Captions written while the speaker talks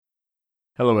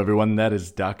Hello, everyone. That is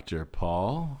Dr.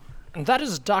 Paul. And that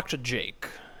is Dr. Jake.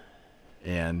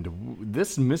 And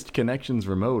this Missed Connections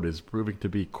remote is proving to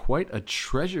be quite a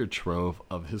treasure trove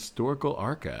of historical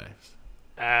archives.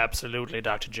 Absolutely,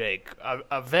 Dr. Jake.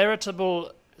 A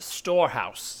veritable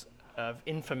storehouse of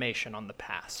information on the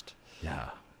past.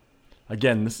 Yeah.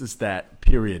 Again, this is that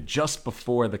period just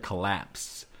before the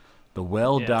collapse. The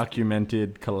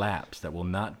well-documented collapse that will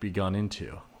not be gone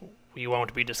into. We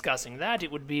won't be discussing that.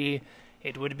 It would be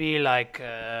like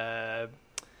a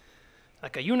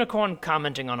unicorn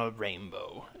commenting on a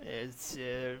rainbow. It's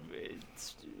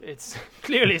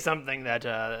clearly something that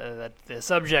the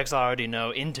subjects already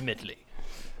know intimately.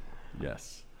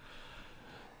 Yes.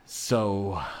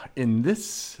 So, in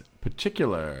this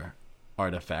particular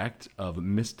artifact of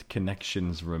Missed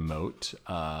Connections remote,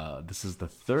 this is the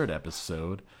third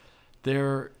episode,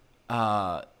 there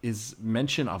is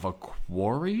mention of a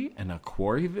quarry and a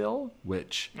quarryville,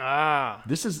 which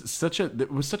this is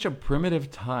it was such a primitive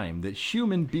time that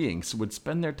human beings would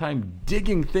spend their time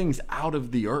digging things out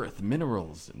of the earth,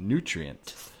 minerals,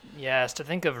 nutrients. Yes, to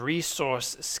think of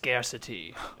resource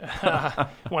scarcity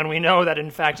when we know that in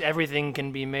fact everything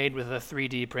can be made with a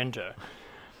 3D printer.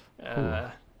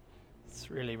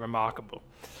 It's really remarkable.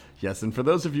 Yes, and for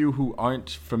those of you who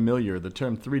aren't familiar, the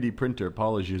term 3D printer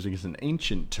Paul is using is an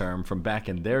ancient term from back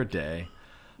in their day.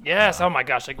 Yes, oh my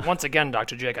gosh, once again,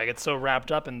 Dr. Jake, I get so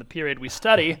wrapped up in the period we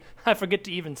study, I forget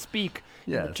to even speak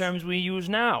in the terms we use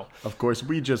now. Of course,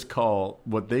 we just call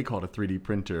what they called a 3D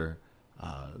printer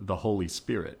the Holy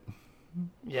Spirit.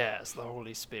 Yes, the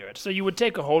Holy Spirit. So you would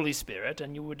take a Holy Spirit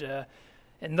and you would,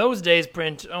 in those days,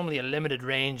 print only a limited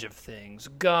range of things.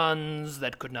 Guns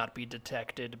that could not be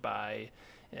detected by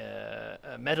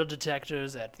metal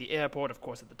detectors at the airport. Of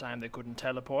course, at the time they couldn't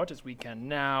teleport as we can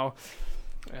now.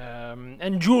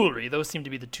 And jewelry. Those seem to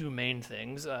be the two main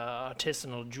things.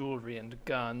 Artisanal jewelry and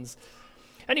guns.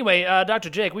 Anyway, Dr.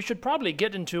 Jake, we should probably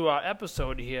get into our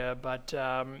episode here, but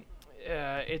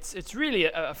it's really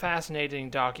a fascinating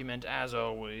document as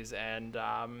always, and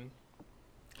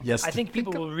yes, I think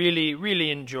people will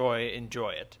really enjoy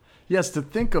it. Yes, to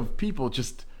think of people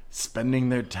just spending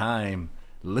their time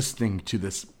listening to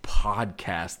this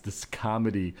podcast, this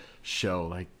comedy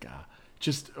show,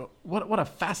 what a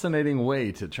fascinating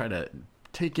way to try to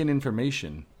take in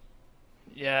information.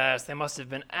 Yes, they must have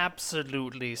been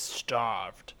absolutely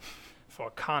starved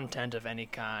for content of any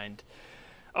kind.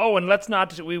 Oh, and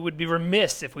we would be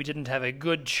remiss if we didn't have a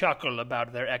good chuckle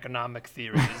about their economic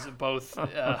theories, both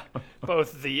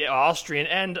the Austrian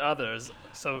and others.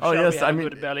 So shall we have a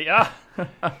good belly?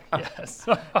 Yes.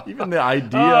 Even the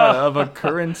idea of a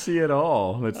currency at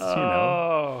all. It's,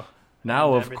 now,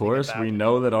 of course, we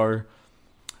know that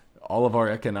all of our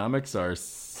economics are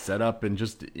set up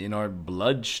in our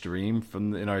bloodstream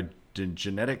in our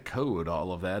genetic code.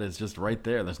 All of that is just right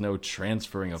there. There's no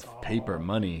transferring of paper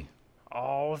money.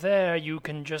 All there, you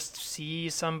can just see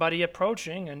somebody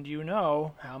approaching and you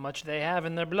know how much they have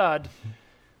in their blood.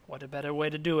 What a better way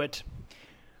to do it.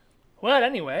 Well,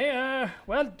 anyway,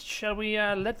 shall we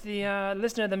let the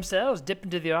listener themselves dip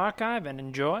into the archive and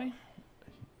enjoy?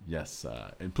 Yes,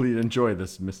 and please enjoy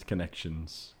this Missed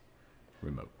Connections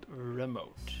remote.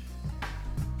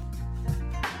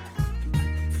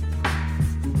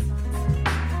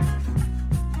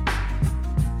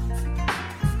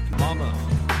 Mama.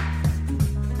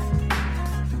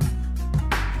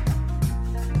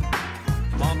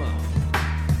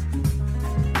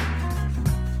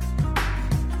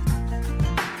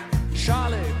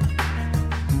 Charlie.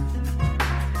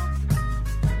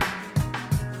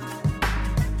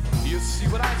 You see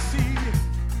what I see?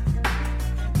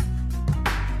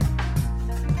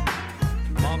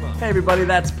 Mama. Hey everybody,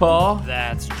 that's Paul.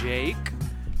 That's Jake.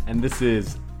 And this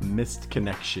is Missed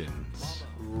Connections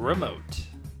Remote.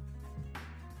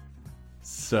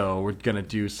 So we're going to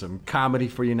do some comedy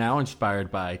for you now,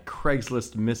 inspired by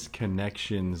Craigslist Missed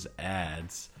Connections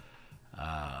ads.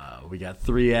 We got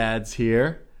 3 ads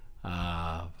here.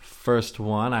 First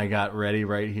one I got ready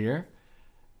right here.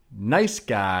 Nice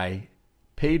guy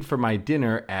paid for my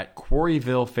dinner at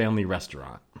Quarryville Family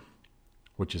Restaurant,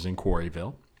 which is in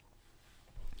Quarryville.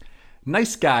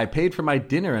 Nice guy paid for my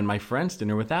dinner and my friend's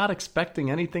dinner without expecting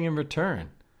anything in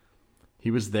return.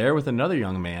 He was there with another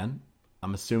young man,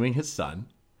 I'm assuming his son.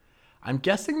 I'm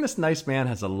guessing this nice man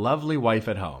has a lovely wife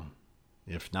at home.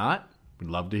 If not, we'd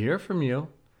love to hear from you.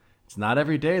 It's not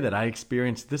every day that I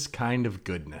experience this kind of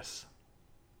goodness.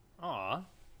 Aw.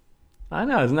 I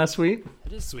know, isn't that sweet?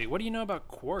 It is sweet. What do you know about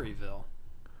Quarryville?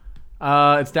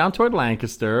 It's down toward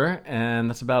Lancaster, and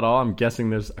that's about all. I'm guessing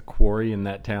there's a quarry in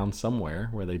that town somewhere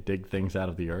where they dig things out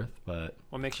of the earth. But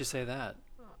what makes you say that?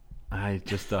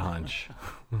 Just a hunch.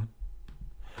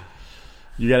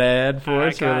 You got an ad for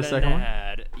us for the second one?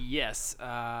 Ad. Yes.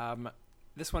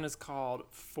 This one is called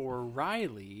For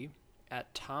Riley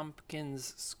at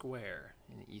Tompkins Square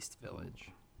in East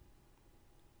Village.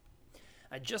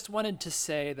 I just wanted to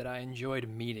say that I enjoyed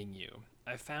meeting you.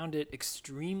 I found it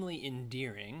extremely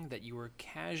endearing that you were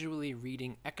casually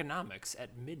reading economics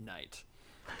at midnight.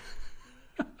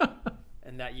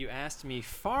 And that you asked me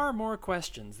far more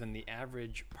questions than the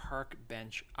average park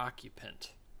bench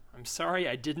occupant. I'm sorry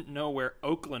I didn't know where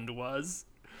Oakland was.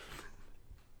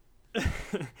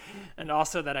 And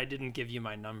also that I didn't give you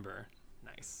my number.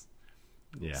 Nice.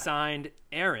 Yeah. Signed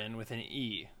Aaron with an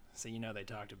E. So you know they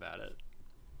talked about it.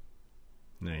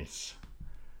 Nice.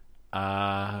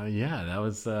 Yeah, that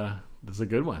was a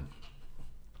good one.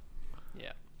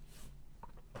 Yeah.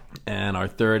 And our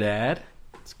third ad,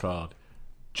 it's called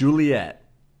Juliet.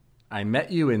 I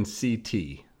met you in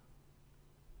CT.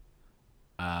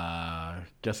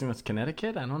 Guessing that's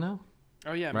Connecticut? I don't know.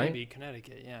 Oh yeah, Right? maybe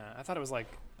Connecticut. Yeah, I thought it was like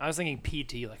I was thinking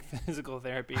PT, like physical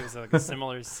therapy, was like a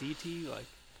similar CT. Like,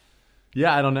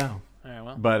 Yeah, I don't know. all right,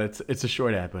 well, But it's a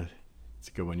short ad, but it's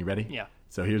a good one. You ready? yeah.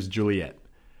 So here's Juliet.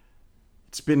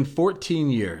 It's been 14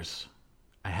 years.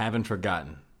 I haven't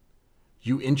forgotten.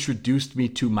 You introduced me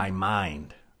to my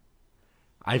mind.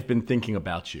 I've been thinking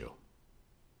about you.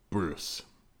 Bruce.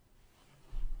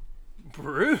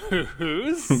 Bruce.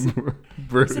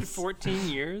 Bruce. Is it 14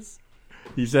 years?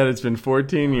 He said it's been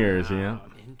 14 years, yeah. Wow,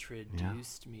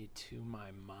 introduced me to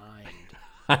my mind.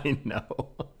 I know.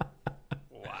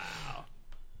 Wow.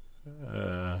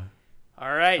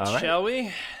 All right, all right. shall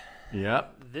we?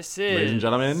 Yep. This is, Ladies and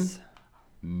gentlemen,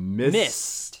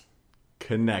 Missed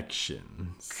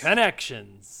Connections.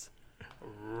 Connections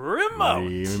Remote.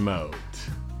 Remote.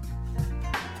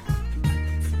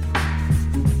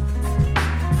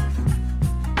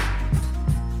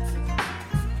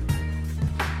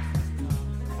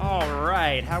 All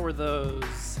right, how were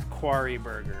those quarry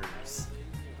burgers?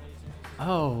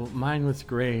 Oh, mine was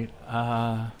great.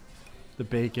 The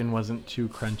bacon wasn't too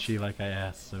crunchy like I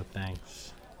asked, so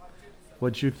thanks.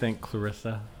 What'd you think,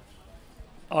 Clarissa?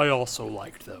 I also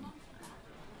liked them.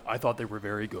 I thought they were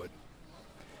very good.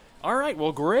 All right,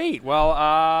 well, great.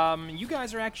 Well, you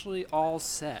guys are actually all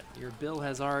set. Your bill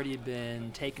has already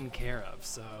been taken care of,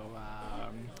 so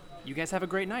you guys have a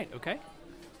great night, okay?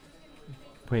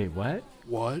 Wait, what?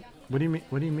 What? What do you mean?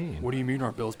 What do you mean? What do you mean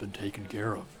our bill's been taken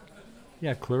care of?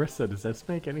 Yeah, Clarissa, does this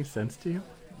make any sense to you?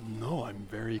 No, I'm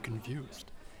very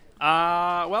confused.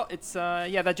 Well, it's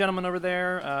that gentleman over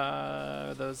there,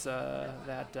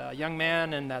 that young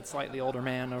man and that slightly older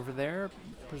man over there,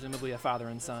 presumably a father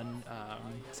and son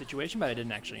situation, but I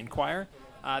didn't actually inquire.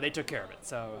 They took care of it,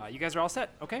 so you guys are all set.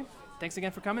 Okay, thanks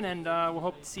again for coming, and we'll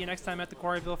hope to see you next time at the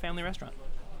Quarryville Family Restaurant.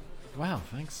 Wow,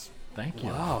 thanks. Thank you.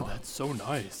 Wow, that's so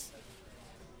nice.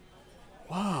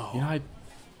 Wow. You know,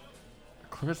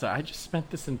 Clarissa, I just spent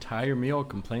this entire meal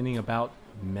complaining about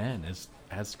men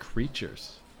as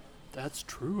creatures. That's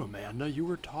true, Amanda. You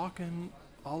were talking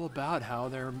all about how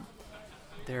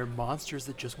they're monsters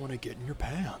that just want to get in your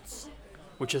pants.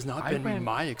 Which has not been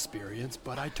my experience,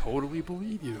 but I totally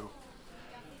believe you.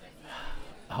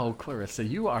 Oh, Clarissa,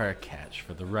 you are a catch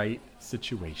for the right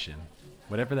situation.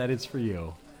 Whatever that is for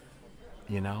you.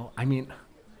 You know? I mean,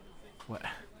 what?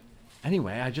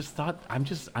 Anyway, I just thought I'm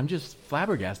just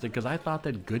flabbergasted because I thought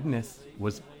that goodness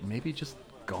was maybe just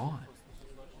gone.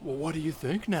 Well, what do you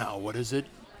think now? What is it?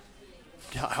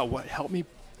 What? Help me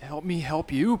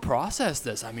help you process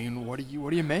this. I mean, what do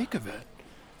you make of it?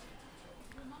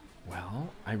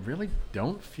 Well, I really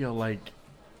don't feel like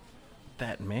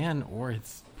that man or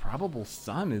his probable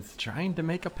son is trying to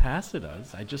make a pass at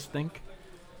us. I just think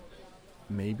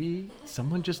maybe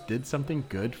someone just did something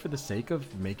good for the sake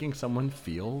of making someone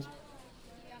feel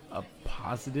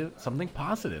something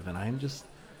positive, and I'm just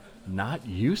not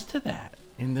used to that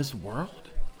in this world.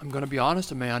 I'm going to be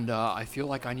honest, Amanda. I feel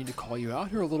like I need to call you out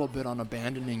here a little bit on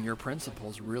abandoning your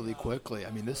principles really quickly. I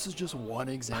mean, this is just one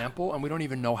example, and we don't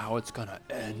even know how it's going to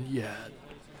end yet.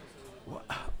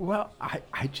 Well, I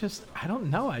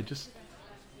don't know. I just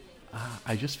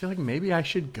feel like maybe I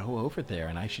should go over there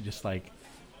and I should just like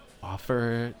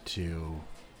offer to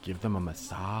give them a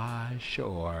massage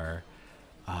or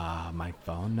my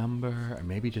phone number, or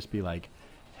maybe just be like,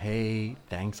 hey,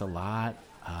 thanks a lot.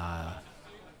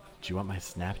 Do you want my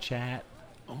Snapchat?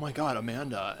 Oh my God,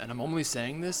 Amanda, and I'm only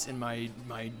saying this in my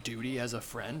duty as a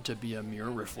friend to be a mirror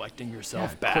reflecting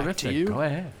yourself back Clarissa, to you. Go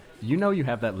ahead. You know you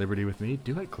have that liberty with me.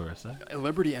 Do it, Clarissa. A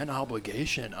liberty and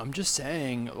obligation. I'm just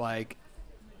saying, like,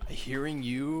 hearing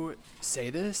you say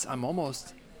this, I'm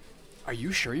almost... Are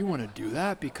you sure you want to do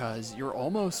that? Because you're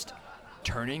almost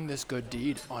turning this good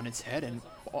deed on its head and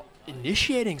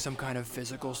initiating some kind of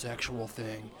physical sexual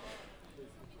thing.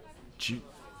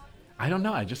 I don't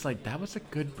know. I just like, that was a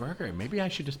good burger. Maybe I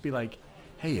should just be like,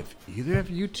 hey, if either of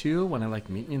you two want to like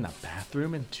meet me in the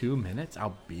bathroom in 2 minutes,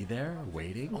 I'll be there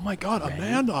waiting. Oh my God, ready.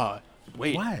 Amanda!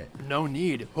 Wait, What? no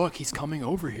need. Look, he's coming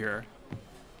over here.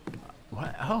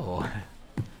 What? Oh,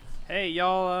 Hey,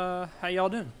 y'all. How y'all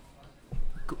doing?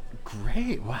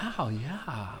 great. Wow.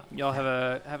 Yeah. Y'all have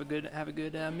a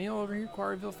good meal over here,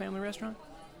 Quarryville Family Restaurant.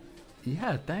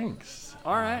 Yeah. Thanks.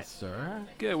 All right. Sir.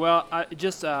 Good. Well, I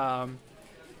just it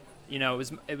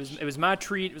was my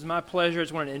treat. It was my pleasure. I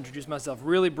just wanted to introduce myself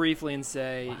really briefly and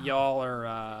say y'all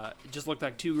are just looked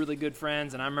like two really good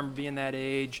friends, and I remember being that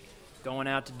age, going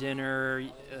out to dinner,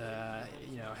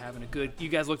 having a good. You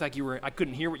guys looked like you were. I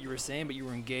couldn't hear what you were saying, but you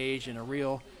were engaged in a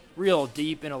real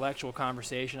deep intellectual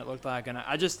conversation. It looked like, and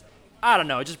I don't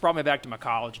know. It just brought me back to my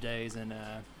college days, and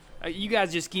you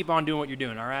guys just keep on doing what you're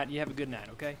doing. All right. You have a good night.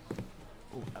 Okay.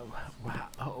 Wow.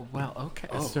 Oh well. Okay,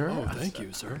 Oh, sir. oh, thank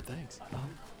you, sir. Thanks.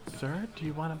 Sir, do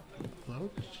you want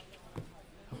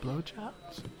a blowjob?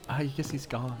 I guess he's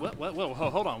gone. What?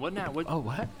 Hold on. What now? What? Oh,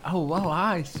 what? Oh, whoa,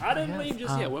 I didn't leave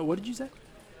just yet. What did you say?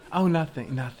 Oh,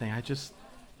 nothing.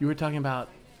 You were talking about,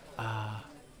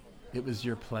 it was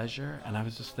your pleasure, and I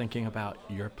was just thinking about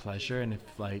your pleasure, and if,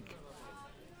 like,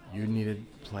 you needed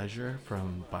pleasure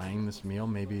from buying this meal,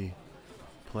 maybe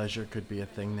pleasure could be a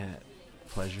thing that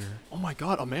pleasure. Oh my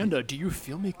God, Amanda, do you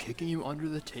feel me kicking you under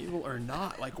the table or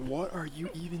not? Like, what are you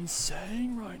even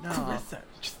saying right now? Clarissa,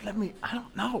 just let me, I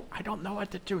don't know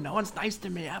what to do. No one's nice to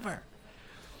me ever.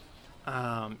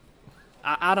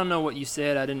 I don't know what you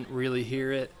said. I didn't really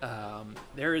hear it.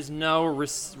 There is no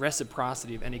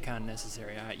reciprocity of any kind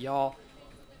necessary. All right? Y'all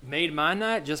made my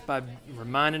night just by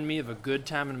reminding me of a good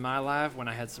time in my life when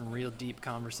I had some real deep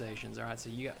conversations. All right, so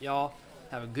y'all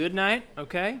have a good night,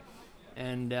 okay?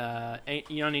 And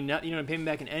you don't need you don't pay me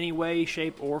back in any way,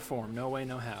 shape, or form. No way,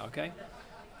 no how. Okay.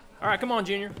 All right, come on,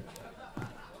 Junior.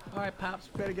 All right, Pops,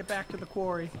 we better get back to the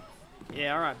quarry.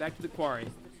 Yeah, all right, back to the quarry.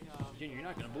 Junior, you're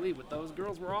not gonna believe what those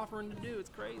girls were offering to do. It's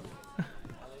crazy.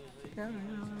 Yeah,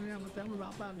 tell me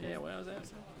about that. Yeah, what was that?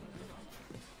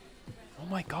 Oh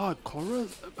my God,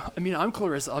 I'm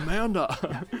Clarissa.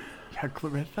 Amanda. Yeah,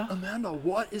 Clarissa? Amanda,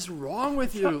 what is wrong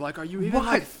with you? Like, are you even What?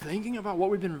 like thinking about what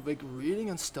we've been like reading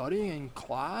and studying in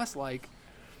class? Like,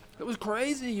 it was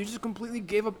crazy. You just completely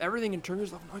gave up everything and turned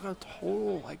yourself into like a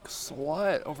total like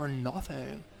slut over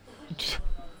nothing.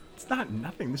 It's not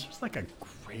nothing. This was like a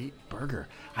great burger.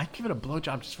 I'd give it a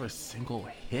blowjob just for a single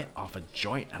hit off a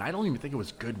joint, and I don't even think it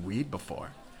was good weed before.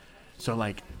 So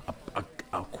like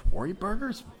a quarry burger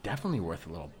is definitely worth a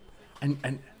little.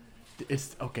 And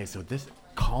it's okay. So this,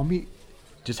 call me,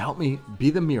 just help me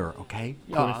be the mirror, okay?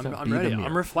 Yeah, Clarissa, I'm be the ready. mirror.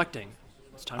 I'm reflecting.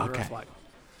 It's time to Okay. reflect.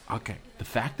 Okay. The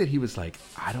fact that he was like,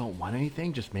 I don't want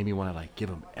anything, just made me want to like give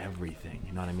him everything.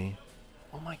 You know what I mean?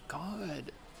 Oh my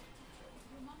God.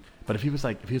 But if he was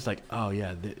like, oh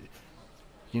yeah,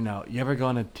 you ever go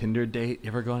on a Tinder date?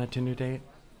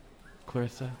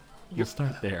 Clarissa? We'll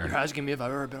start there. You're asking me if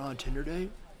I've ever been on a Tinder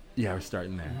date? Yeah, we're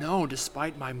starting there. No,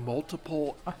 despite my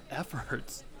multiple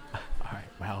efforts. All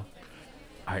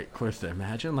right, Clarissa,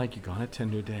 imagine like you go on a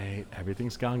Tinder date,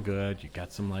 everything's gone good, you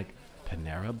got some like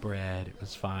Panera bread, it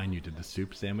was fine, you did the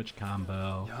soup sandwich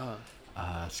combo,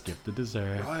 skip the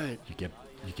dessert, Right. you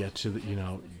get to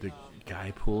the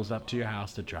guy pulls up to your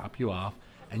house to drop you off,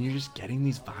 and you're just getting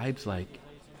these vibes like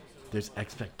there's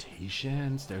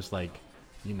expectations, there's like,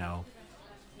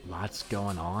 lots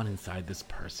going on inside this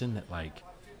person that like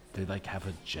they like have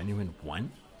a genuine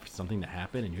want for something to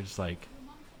happen, and you're just like,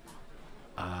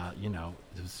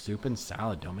 the soup and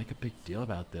salad, don't make a big deal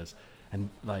about this. And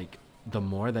like the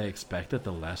more they expect it,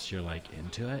 the less you're like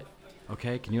into it.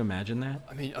 Okay, can you imagine that?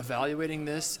 I mean, evaluating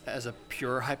this as a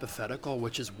pure hypothetical,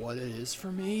 which is what it is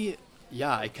for me,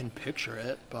 yeah, I can picture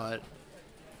it, but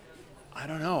I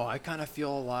don't know. I kind of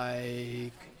feel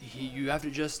like you have to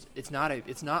just, it's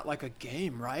not like a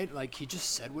game, right? Like he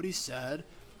just said what he said,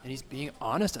 and he's being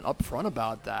honest and upfront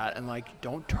about that, and like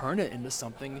don't turn it into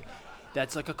something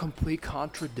that's like a complete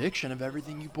contradiction of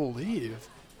everything you believe.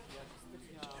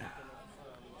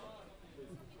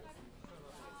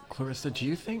 Clarissa, do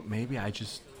you think maybe I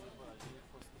just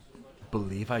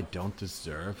believe I don't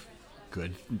deserve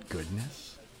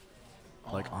goodness?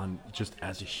 Like on just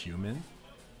as a human?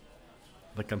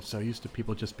 Like I'm so used to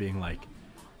people just being like,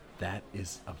 that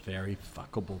is a very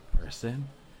fuckable person,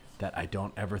 that I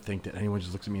don't ever think that anyone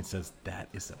just looks at me and says, that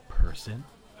is a person.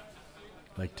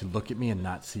 Like to look at me and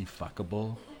not see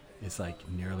fuckable is like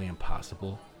nearly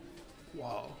impossible.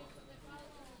 Whoa.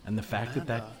 And the fact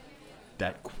that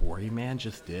that quarryman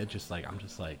just did, I'm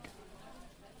just like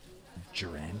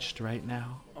drenched right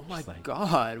now. Oh my Just like,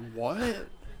 God, what?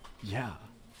 yeah.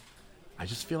 I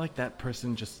just feel like that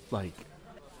person just like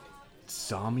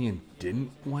saw me and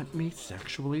didn't want me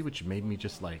sexually, which made me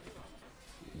just like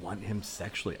want him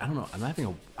sexually. I don't know.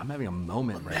 I'm having a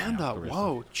moment right now. Amanda, Clarissa.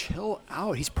 whoa, chill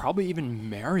out. He's probably even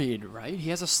married, right?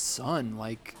 He has a son.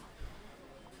 Like,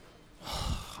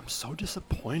 I'm so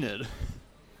disappointed.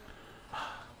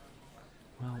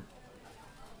 Well,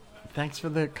 thanks for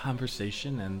the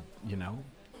conversation, and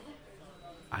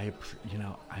I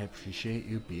appreciate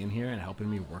you being here and helping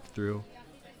me work through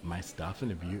my stuff.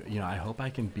 And if I hope I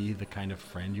can be the kind of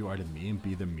friend you are to me and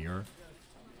be the mirror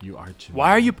you are to me. Why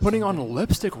are you putting on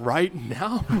lipstick right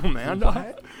now,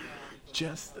 Amanda?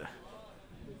 Just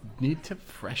need to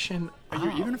freshen Are up.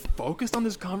 you even focused on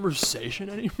this conversation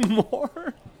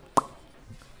anymore?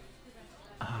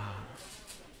 Oh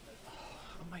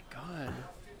my God.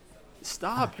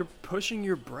 Stop. You're pushing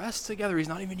your breasts together. He's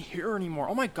not even here anymore.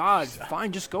 Oh my God.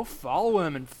 Fine. Just go follow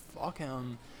him and fuck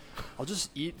him. I'll just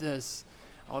eat this.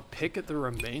 I'll pick at the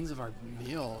remains of our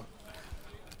meal.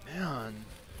 Man.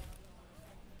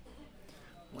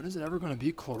 When is it ever going to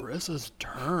be Clarissa's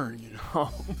turn, you know?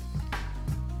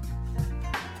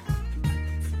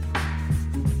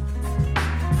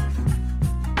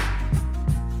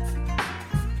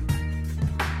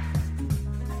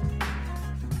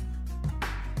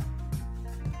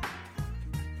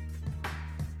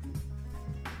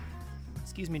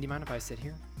 Excuse me, do you mind if I sit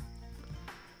here?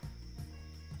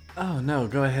 Oh no,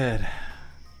 go ahead.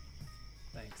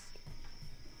 Thanks.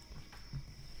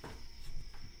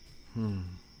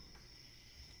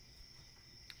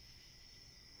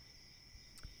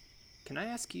 Can I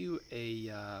ask you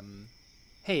a,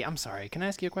 Hey, I'm sorry, can I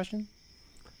ask you a question?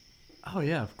 Oh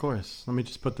yeah, of course. Let me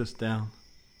just put this down.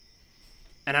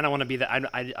 And I don't want to be that.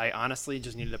 I honestly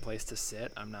just needed a place to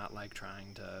sit. I'm not like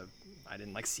trying to. I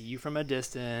didn't like see you from a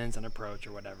distance and approach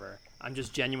or whatever. I'm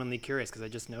just genuinely curious because I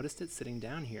just noticed it sitting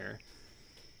down here.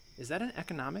 Is that an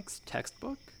economics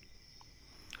textbook?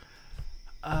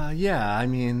 Yeah. I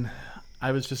mean,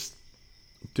 I was just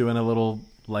doing a little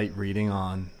light reading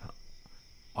on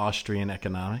Austrian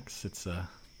economics. It's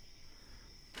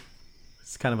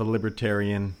kind of a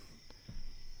libertarian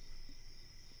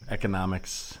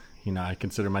economics. I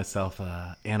consider myself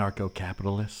a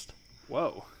anarcho-capitalist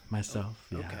Whoa. myself.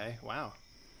 Yeah. Okay. Wow.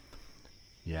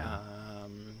 Yeah.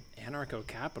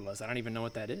 Anarcho-capitalist. I don't even know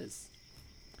what that is.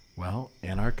 Well,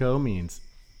 anarcho means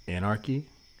anarchy,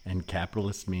 and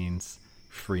capitalist means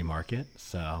free market.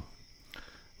 So,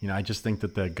 I just think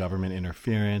that the government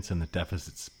interference and the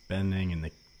deficit spending and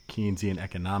the Keynesian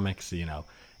economics,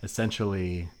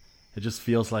 essentially, it just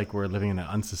feels like we're living in an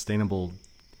unsustainable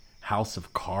house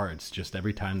of cards. Just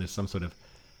every time there's some sort of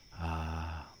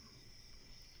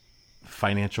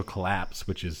financial collapse,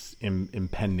 which is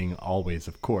impending always,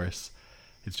 of course,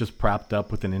 it's just propped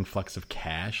up with an influx of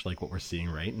cash like what we're seeing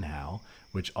right now,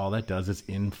 which all that does is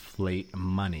inflate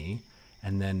money.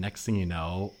 And then next thing you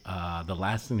know, the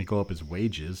last thing to go up is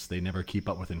wages. They never keep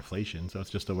up with inflation. So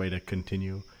it's just a way to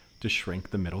continue to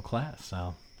shrink the middle class.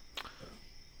 So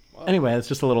anyway, it's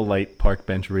just a little light park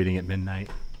bench reading at midnight.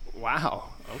 Wow.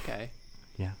 Okay.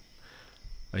 Yeah.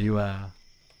 Are you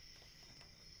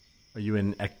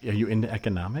into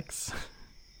economics?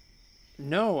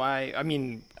 No, I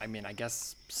mean, I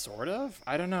guess sort of.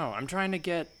 I don't know. I'm trying to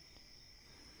get.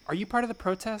 Are you part of the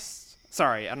protests?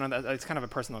 Sorry, I don't know. It's kind of a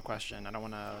personal question. I don't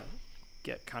want to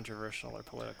get controversial or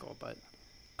political, but.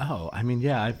 Oh, I mean,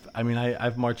 yeah.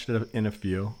 I've marched in a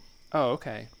few. Oh,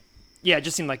 okay. Yeah, it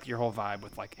just seemed like your whole vibe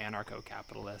with like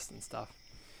anarcho-capitalist and stuff.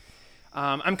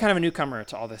 I'm kind of a newcomer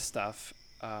to all this stuff,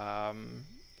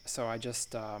 so I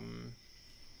just.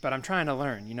 But I'm trying to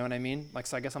learn, you know what I mean? Like,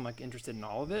 so I guess I'm like interested in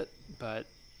all of it, but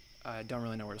I don't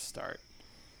really know where to start.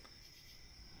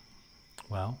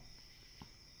 Well,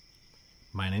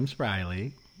 my name's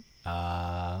Riley.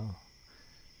 I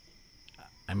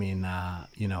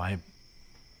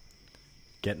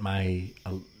get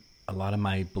a lot of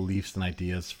my beliefs and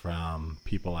ideas from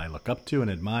people I look up to and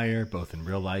admire, both in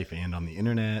real life and on the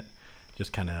internet.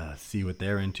 Just kind of see what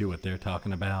they're into, what they're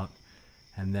talking about,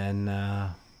 and then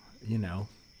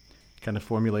kind of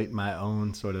formulate my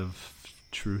own sort of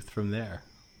truth from there.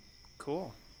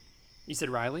 Cool. You said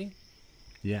Riley?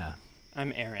 Yeah.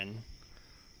 I'm Aaron.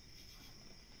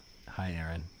 Hi,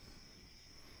 Aaron.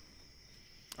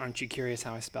 Aren't you curious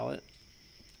how I spell it?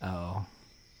 Oh.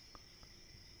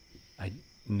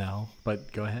 No,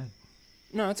 but go ahead.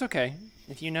 No, it's okay.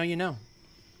 If you know, you know.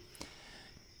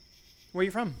 Where are you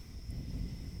from?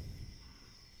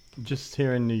 Just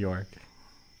here in New York.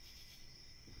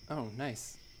 Oh,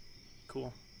 nice.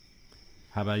 Cool.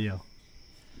 How about you?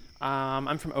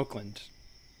 I'm from Oakland.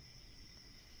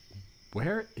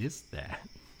 Where is that?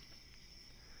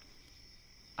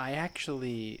 I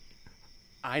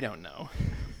don't know.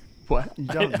 What? You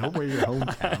don't know where your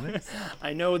hometown is?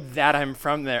 I know that I'm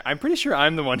from there. I'm pretty sure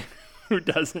I'm the one who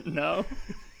doesn't know.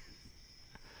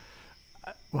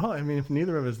 Well, I mean, if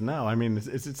neither of us know, I mean,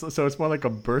 so it's more like a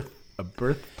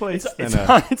birthplace It's than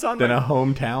on a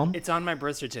hometown. It's on my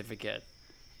birth certificate.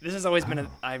 This has always been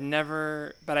I've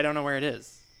never, but I don't know where it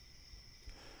is.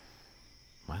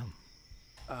 Wow.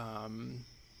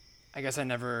 I guess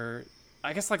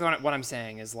like what I'm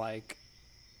saying is like,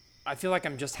 I feel like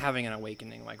I'm just having an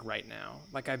awakening like right now.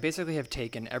 Like I basically have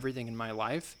taken everything in my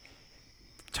life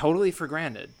totally for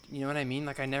granted. You know what I mean?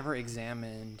 Like I never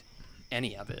examined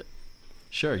any of it.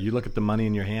 Sure, you look at the money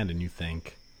in your hand and you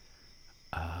think,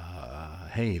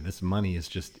 hey, this money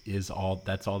is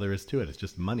all there is to it. It's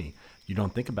just money. You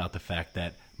don't think about the fact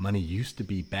that money used to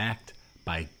be backed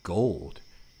by gold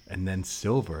and then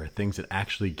silver, things that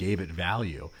actually gave it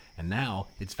value. And now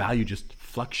its value just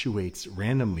fluctuates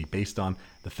randomly based on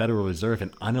the Federal Reserve,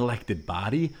 an unelected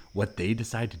body, what they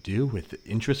decide to do with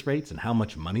interest rates and how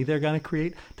much money they're going to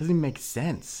create. Doesn't even make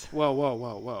sense.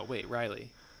 Whoa. Wait,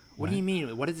 Riley. What do you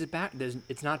mean? What is it backed?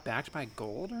 It's not backed by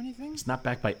gold or anything? It's not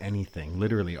backed by anything.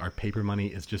 Literally, our paper money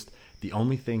is just the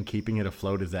only thing keeping it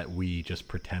afloat is that we just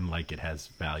pretend like it has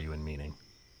value and meaning.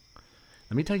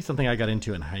 Let me tell you something I got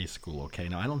into in high school, okay?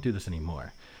 Now, I don't do this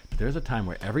anymore. But there's a time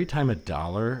where every time a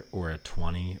dollar or a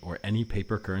 20 or any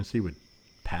paper currency would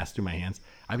pass through my hands,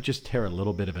 I would just tear a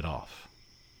little bit of it off,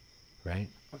 right?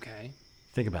 Okay.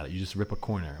 Think about it. You just rip a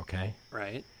corner, okay?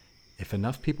 Right. If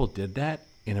enough people did that,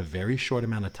 in a very short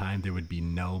amount of time, there would be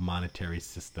no monetary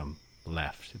system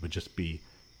left. It would just be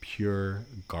pure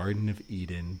Garden of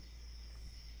Eden.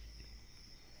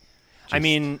 I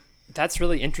mean, that's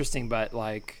really interesting, but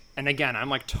like, and again, I'm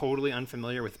like totally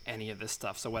unfamiliar with any of this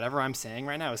stuff. So whatever I'm saying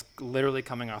right now is literally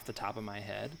coming off the top of my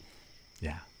head.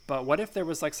 Yeah. But what if there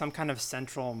was like some kind of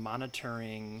central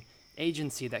monitoring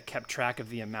agency that kept track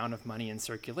of the amount of money in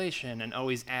circulation and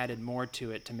always added more to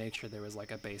it to make sure there was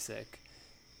like a basic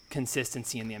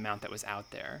consistency in the amount that was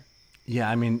out there? Yeah,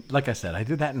 I mean, like I said, I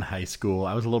did that in high school.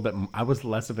 I was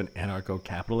less of an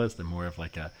anarcho-capitalist and more of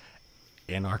like a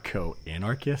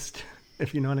anarcho-anarchist,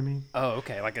 if you know what I mean. Oh,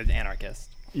 okay, like an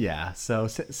anarchist. Yeah. So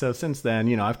since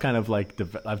then, I've kind of like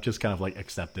I've just kind of like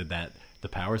accepted that the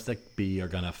powers that be are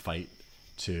gonna fight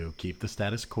to keep the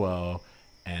status quo,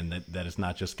 and that it's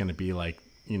not just gonna be like,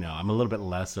 I'm a little bit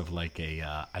less of like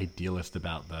a idealist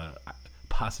about the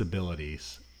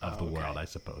possibilities of the world, I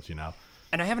suppose.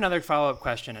 And I have another follow-up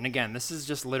question. And again, this is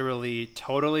just literally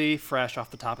totally fresh off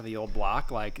the top of the old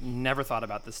block. Like, never thought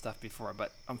about this stuff before.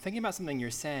 But I'm thinking about something you're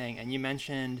saying, and you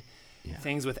mentioned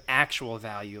things with actual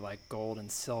value, like gold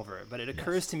and silver. But it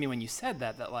occurs to me when you said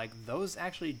that like those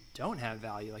actually don't have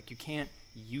value. Like, you can't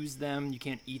use them, you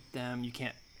can't eat them, you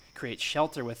can't create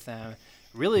shelter with them.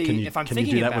 Really, if I'm thinking about it... Can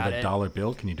you do that with a dollar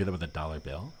bill? Can you do that with a dollar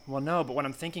bill? Well, no, but what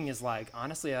I'm thinking is like,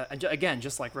 honestly, again,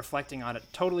 just like reflecting on it,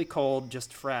 totally cold,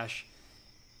 just fresh,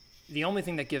 the only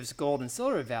thing that gives gold and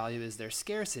silver value is their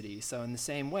scarcity. So in the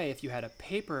same way, if you had a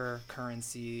paper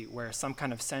currency where some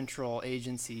kind of central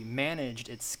agency managed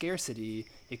its scarcity,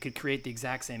 it could create the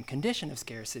exact same condition of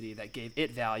scarcity that gave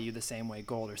it value the same way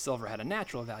gold or silver had a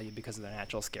natural value because of their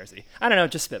natural scarcity. I don't know,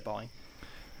 just spitballing.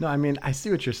 No, I mean, I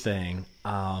see what you're saying.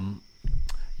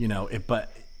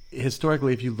 But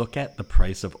historically, if you look at the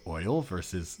price of oil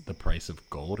versus the price of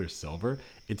gold or silver,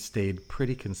 it stayed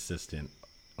pretty consistent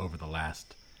over the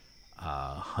last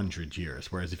 100 years.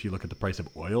 Whereas if you look at the price of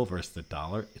oil versus the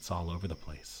dollar, it's all over the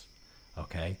place.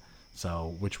 Okay,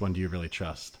 so which one do you really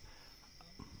trust?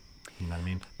 You know what I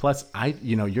mean? Plus,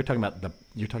 you're talking about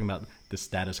the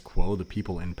status quo, the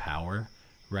people in power,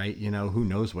 right? Who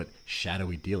knows what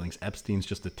shadowy dealings? Epstein's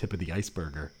just the tip of the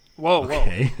iceberg. Whoa.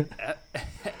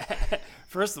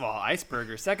 First of all,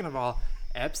 iceberg. Second of all,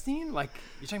 Epstein? Like,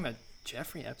 you're talking about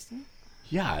Jeffrey Epstein?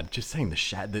 Yeah, I'm just saying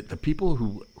the people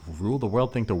who rule the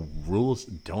world think the rules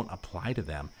don't apply to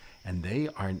them, and they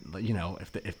are,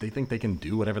 if they think they can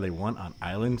do whatever they want on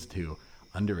islands to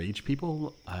underage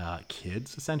people,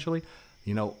 kids essentially,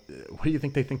 what do you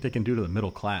think they can do to the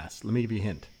middle class? Let me give you a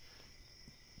hint.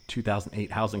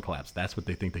 2008 housing collapse. That's what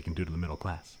they think they can do to the middle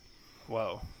class.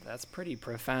 Whoa, that's pretty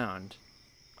profound.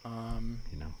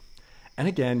 And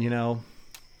again, you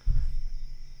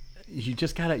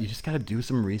just gotta do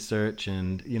some research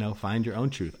and find your own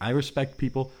truth. I respect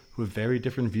people who have very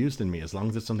different views than me, as long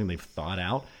as it's something they've thought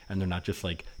out and they're not just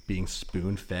like being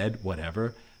spoon-fed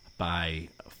whatever by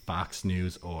Fox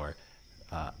News or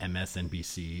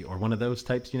MSNBC or one of those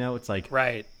types. It's like,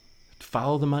 right.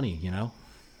 follow the money, you know?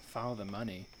 Follow the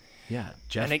money. Yeah,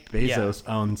 Jeff And Bezos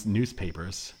owns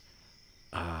newspapers.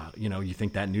 You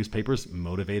think that newspaper's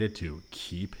motivated to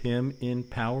keep him in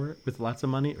power with lots of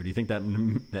money? Or do you think that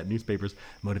that newspaper's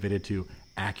motivated to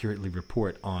accurately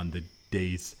report on the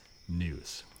day's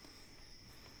news?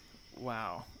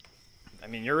 Wow. I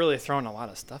mean, you're really throwing a lot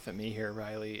of stuff at me here,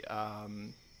 Riley.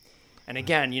 And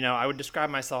again, I would describe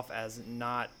myself as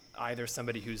not either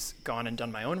somebody who's gone and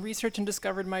done my own research and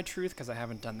discovered my truth, because I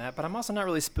haven't done that, but I'm also not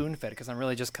really spoon-fed, because I'm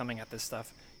really just coming at this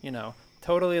stuff,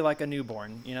 totally like a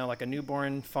newborn, like a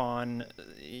newborn fawn,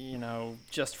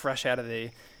 just fresh out of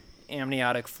the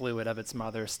amniotic fluid of its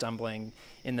mother, stumbling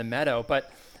in the meadow.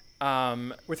 But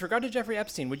with regard to Jeffrey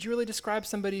Epstein, would you really describe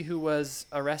somebody who was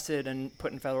arrested and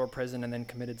put in federal prison and then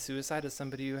committed suicide as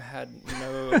somebody who had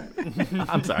no...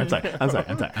 I'm sorry.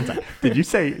 Did you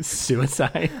say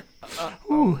suicide?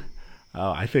 Ooh.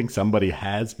 Oh, I think somebody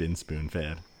has been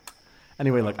spoon-fed.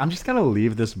 Anyway, look, I'm just going to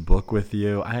leave this book with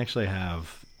you. I actually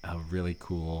have a really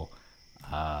cool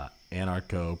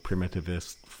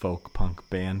anarcho-primitivist folk punk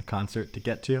band concert to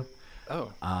get to.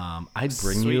 Oh. I'd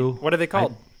bring Sweet. you... What are they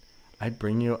called? I'd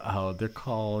bring you... Oh, they're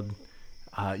called...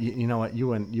 you know what? You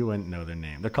wouldn't know their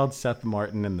name. They're called Seth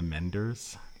Martin and the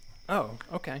Menders. Oh,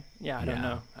 okay. Yeah, I don't Yeah.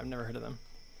 know. I've never heard of them.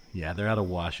 Yeah, they're out of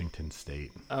Washington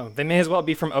State. Oh, they may as well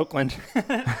be from Oakland.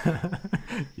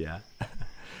 Yeah.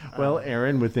 Well,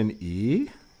 Aaron with an E.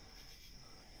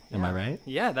 Am I right?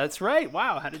 Yeah, that's right.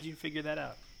 Wow, how did you figure that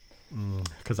out?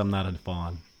 Because I'm not a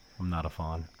fawn. I'm not a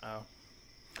fawn. Oh.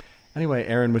 Anyway,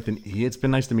 Aaron with an E, it's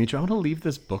been nice to meet you. I want to leave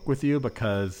this book with you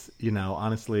because,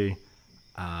 honestly,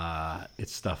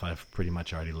 it's stuff I've pretty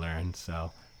much already learned.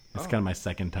 So it's kind of my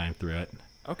second time through it.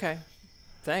 Okay.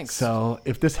 Thanks. So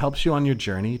if this helps you on your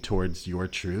journey towards your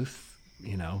truth,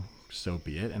 so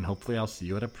be it. And hopefully I'll see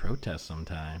you at a protest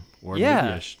sometime. Or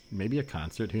maybe a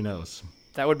concert. Who knows?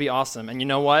 That would be awesome. And you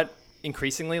know what?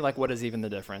 Increasingly, what is even the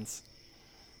difference?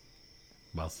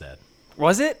 Well said.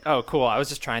 Was it? Oh, cool. I was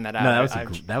just trying that out. No,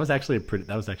 that was actually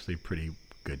a pretty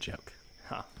good joke.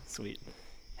 Huh, sweet.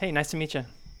 Hey, nice to meet you.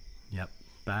 Yep.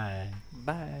 Bye.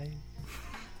 Bye.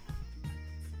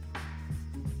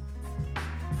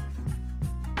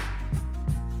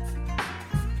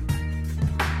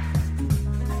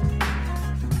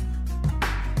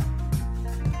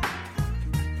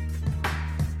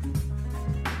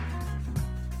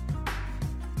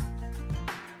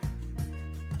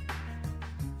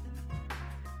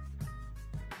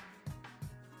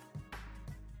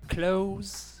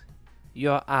 Close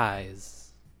your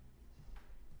eyes.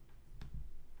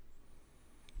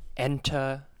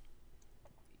 Enter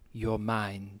your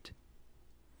mind.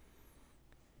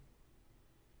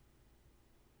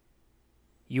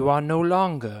 You are no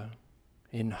longer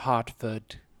in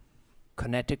Hartford,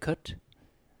 Connecticut.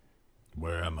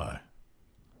 Where am I?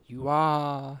 You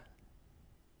are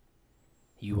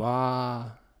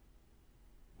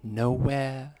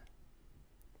nowhere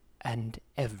and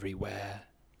everywhere.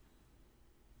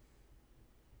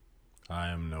 I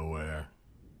am nowhere.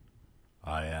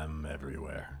 I am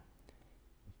everywhere.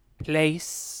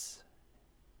 Place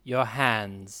your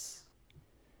hands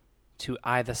to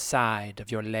either side of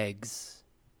your legs,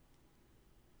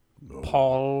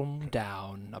 palm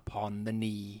down upon the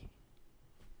knee.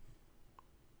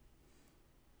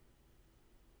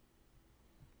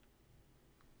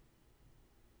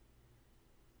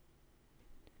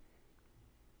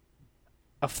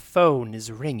 A phone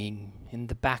is ringing in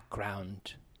the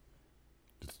background.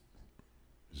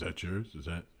 Is that yours? Is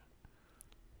that...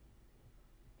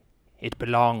 It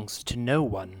belongs to no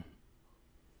one.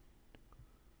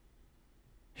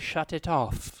 Shut it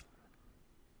off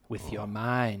with your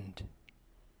mind.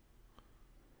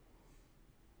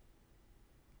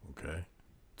 Okay.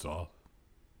 It's off.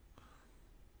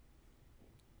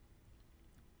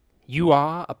 You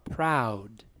are a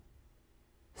proud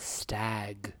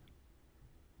stag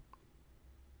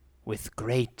with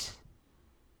great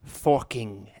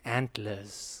forking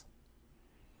antlers.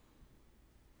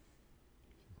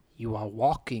 You are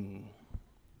walking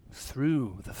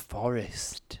through the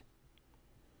forest.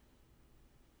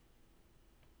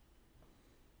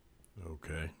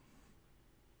 Okay.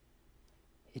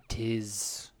 It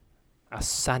is a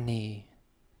sunny,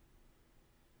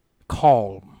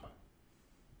 calm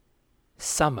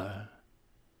summer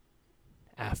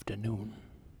afternoon.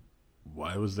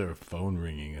 Why was there a phone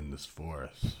ringing in this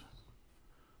forest?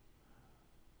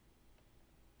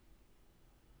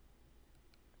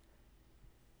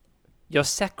 Your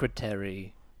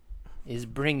secretary is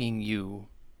bringing you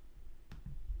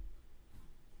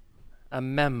a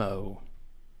memo.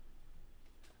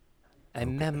 A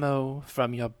memo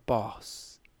from your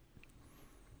boss.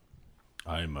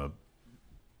 I'm a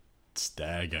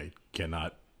stag. I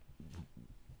cannot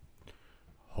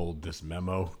hold this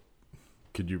memo.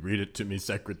 Could you read it to me,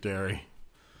 secretary?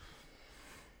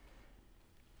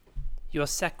 Your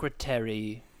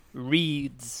secretary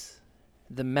reads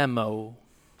the memo,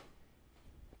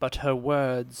 but her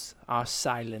words are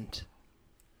silent.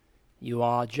 You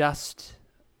are just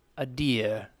a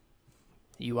deer.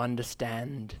 You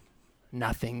understand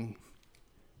nothing.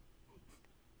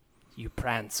 You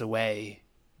prance away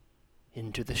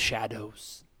into the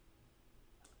shadows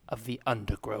of the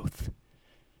undergrowth.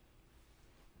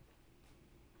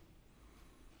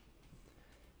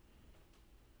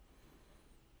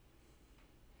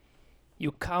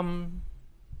 You come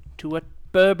to a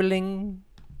burbling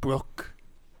brook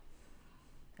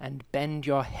and bend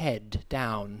your head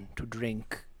down to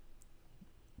drink.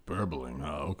 Burbling.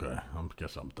 Oh, okay. I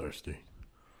guess I'm thirsty.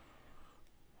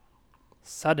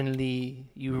 Suddenly,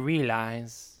 you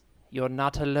realize you're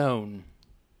not alone.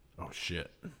 Oh,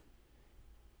 shit.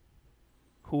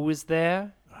 Who is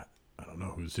there? I don't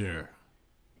know who's here.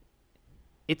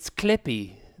 It's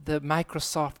Clippy, the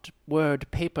Microsoft Word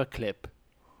paperclip.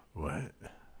 What?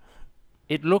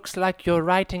 It looks like you're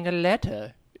writing a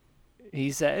letter, he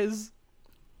says.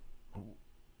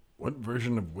 What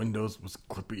version of Windows was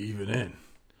Clippy even in?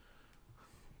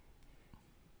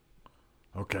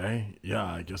 Okay, yeah,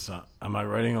 I guess am I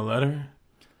writing a letter?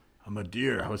 I'm a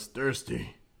deer. I was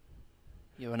thirsty.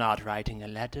 You're not writing a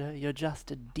letter, you're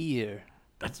just a deer.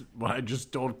 That's what I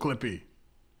just told Clippy.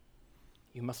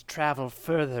 You must travel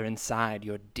further inside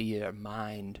your deer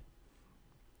mind.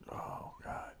 Oh,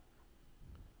 God.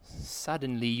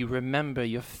 Suddenly you remember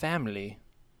your family.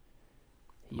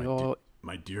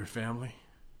 My dear family?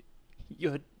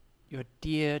 Your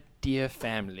dear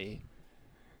family.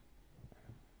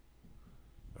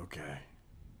 Okay.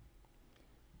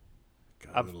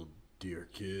 Got little dear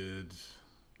kids.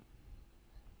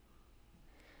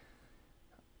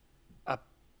 A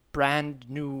brand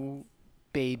new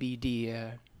baby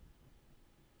deer.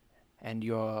 And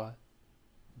your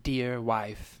dear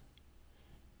wife.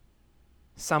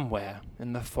 Somewhere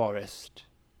in the forest.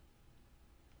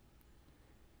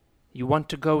 You want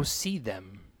to go see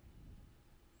them.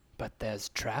 But there's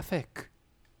traffic.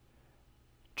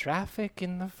 Traffic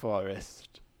in the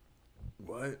forest.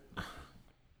 What?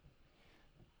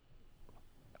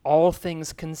 All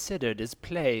Things Considered is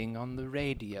playing on the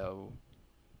radio.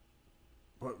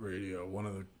 What radio? One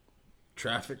of the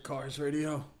traffic cars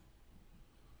radio?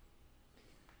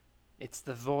 It's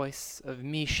the voice of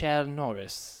Michelle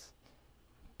Norris,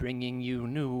 bringing you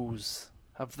news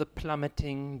of the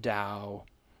plummeting Dow.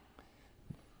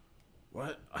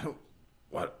 What?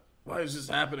 What? Why is this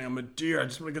happening? I'm a deer. I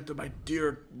just want to get to my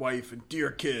dear wife and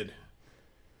dear kid.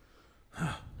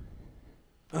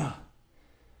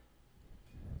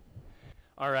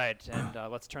 All right,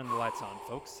 and let's turn the lights on,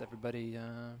 folks. Everybody,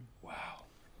 wow.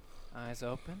 Eyes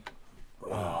open.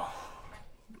 Oh.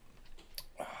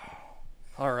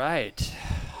 All right.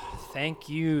 Thank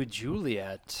you,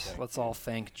 Juliet. Let's all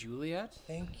thank Juliet.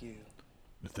 Thank you.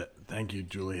 Thank you,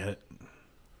 Juliet.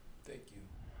 Thank you.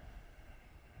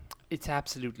 It's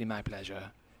absolutely my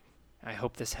pleasure. I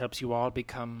hope this helps you all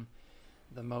become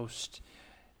the most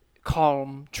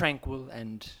calm, tranquil,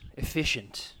 and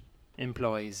efficient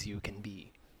employees you can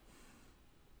be.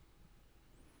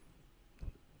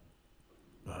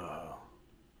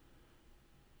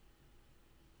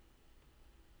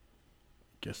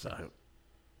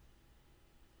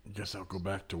 Guess I'll go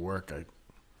back to work. I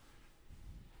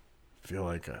feel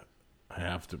like I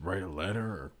have to write a letter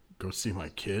or go see my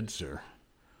kids or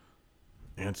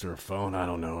answer a phone. I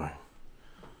don't know.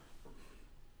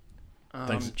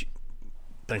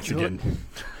 Thanks again.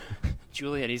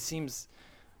 Juliet, he seems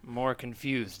more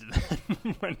confused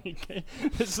than when he came.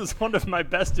 This was one of my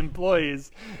best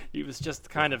employees. He was just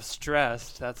kind of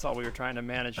stressed. That's all. We were trying to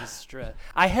manage his stress.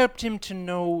 I helped him to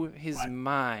know his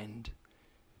mind.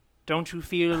 Don't you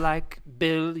feel like,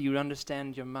 Bill, you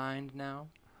understand your mind now?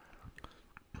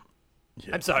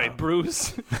 Yeah, I'm sorry,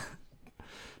 Bruce.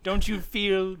 Don't you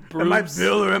feel, Bruce? Am I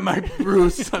Bill or am I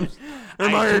Bruce? I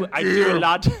do a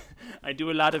lot. I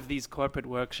do a lot of these corporate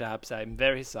workshops. I'm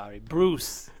very sorry,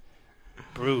 Bruce.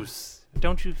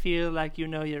 Don't you feel like you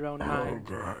know your own mind? Oh,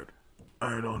 God.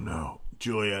 I don't know.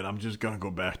 Juliet, I'm just going to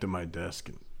go back to my desk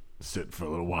and sit for a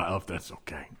little while, if that's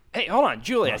okay. Hey, hold on,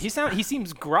 Juliet. He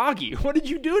seems groggy. What did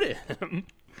you do to him?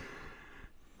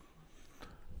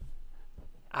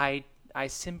 I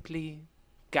simply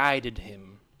guided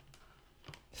him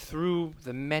through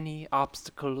the many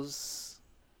obstacles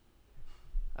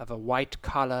of a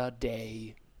white-collar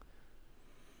day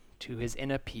to his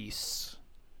inner peace.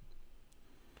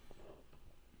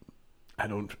 I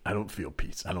don't feel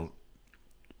peace. I don't.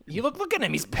 You look at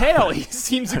him. He's pale. He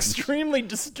seems extremely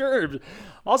disturbed.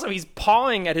 Also, he's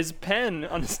pawing at his pen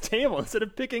on his table instead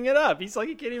of picking it up. He's like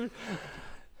he can't even.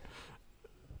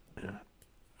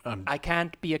 I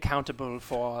can't be accountable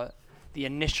for the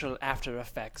initial after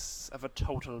effects of a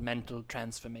total mental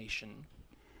transformation.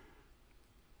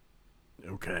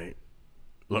 Okay.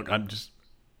 Look, I'm just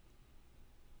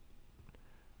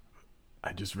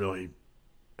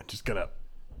gonna.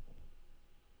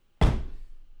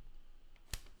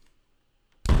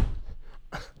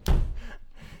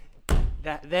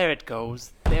 There it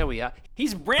goes. There we are.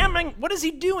 He's ramming. What is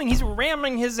he doing? He's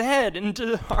ramming his head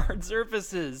into hard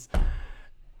surfaces.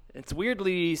 It's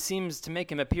weirdly seems to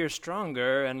make him appear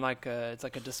stronger and it's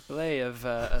like a display of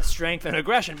strength and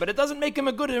aggression, but it doesn't make him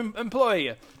a good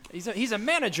employee. He's a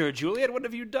manager, Juliet. What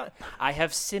have you done? I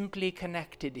have simply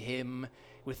connected him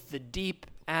with the deep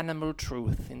animal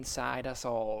truth inside us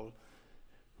all.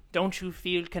 Don't you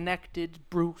feel connected,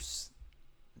 Bruce?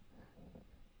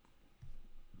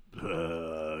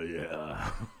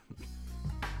 Yeah.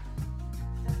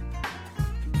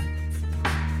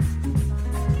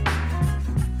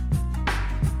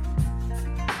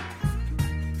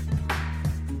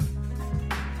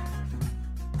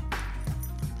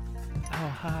 Oh,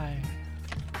 hi.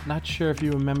 Not sure if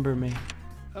you remember me.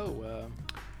 Oh,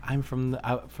 I'm from the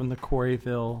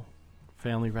Quarryville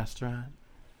family restaurant.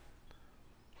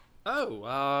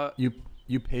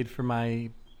 You paid for my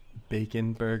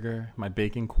bacon burger, my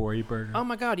bacon quarry burger. oh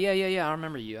my God, yeah. I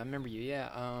remember you.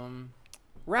 Yeah.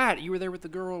 Right, you were there with the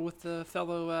girl with the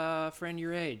fellow friend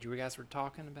your age. You guys were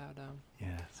talking about.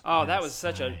 Yes. Oh, that yes, was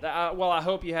such well, I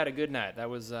hope you had a good night. That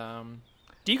was.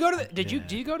 Do you go to?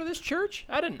 Do you go to this church?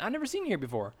 I didn't. I never seen you here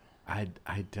before. I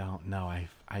don't know.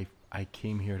 I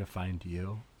came here to find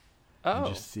you. Oh.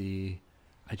 And just see.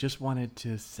 I just wanted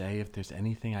to say if there's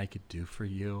anything I could do for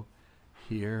you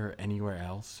here or anywhere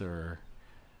else, or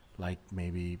like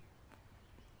maybe,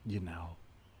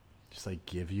 just like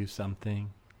give you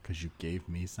something because you gave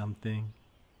me something.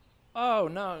 Oh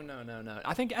no!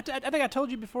 I think I told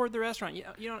you before at the restaurant.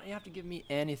 You don't have to give me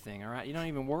anything. All right, you don't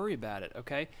even worry about it.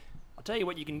 Okay. I'll tell you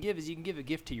what you can give is you can give a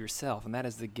gift to yourself, and that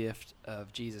is the gift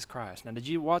of Jesus Christ. Now,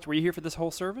 were you here for this whole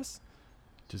service?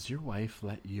 Does your wife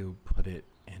let you put it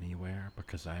anywhere?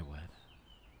 Because I would.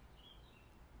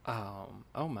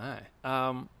 Oh my.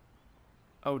 Oh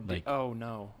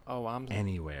no. Oh, I'm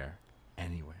Anywhere.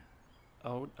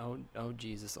 Oh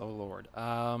Jesus. Oh Lord.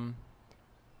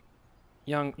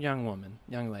 Young woman,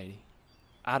 young lady.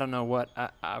 I don't know what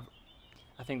I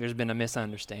think there's been a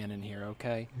misunderstanding here,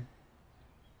 okay?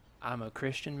 I'm a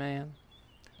Christian man.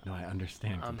 No, I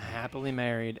understand. I'm happily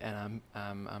married, and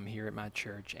I'm here at my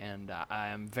church, and I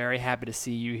am very happy to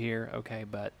see you here. Okay,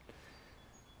 but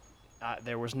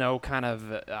there was no kind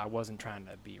of I wasn't trying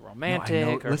to be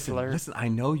romantic or flirt. Listen, I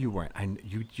know you weren't.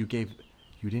 You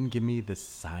didn't give me the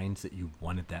signs that you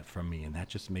wanted that from me, and that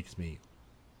just makes me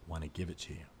want to give it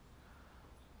to you.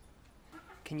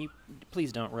 Can you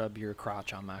please don't rub your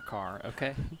crotch on my car,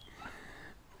 okay?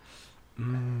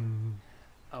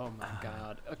 Oh my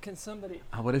God! Can somebody?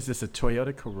 What is this? A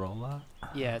Toyota Corolla?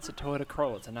 Yeah, it's a Toyota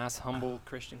Corolla. It's a nice, humble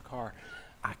Christian car.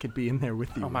 I could be in there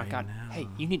with you. Oh my right God! now. Hey,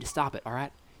 you need to stop it. All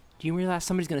right? Do you realize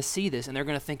somebody's going to see this and they're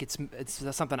going to think it's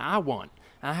something I want?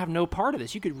 And I have no part of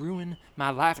this. You could ruin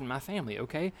my life and my family.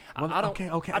 Okay? Well, I don't.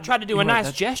 Okay. I tried to do a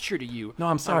nice gesture to you. No,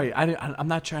 I'm sorry. I'm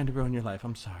not trying to ruin your life.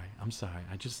 I'm sorry.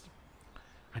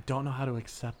 I don't know how to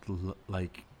accept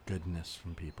like goodness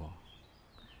from people.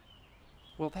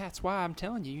 Well, that's why I'm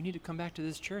telling you, you need to come back to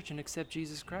this church and accept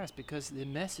Jesus Christ, because the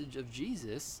message of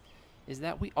Jesus is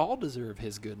that we all deserve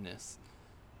his goodness.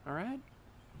 All right?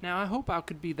 Now, I hope I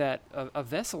could be that a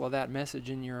vessel of that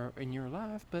message in your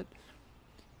life, but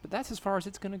that's as far as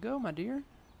it's going to go, my dear.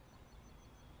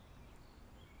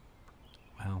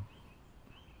 Well,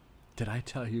 did I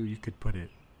tell you you could put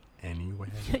it anywhere?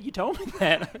 Yeah, you told me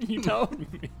that. You told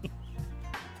me.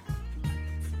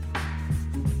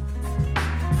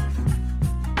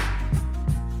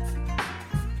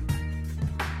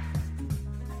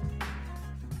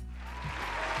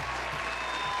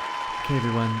 Hey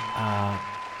everyone,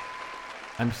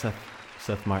 I'm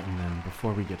Seth Martin, and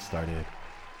before we get started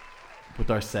with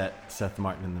our set, Seth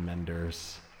Martin and the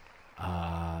Menders,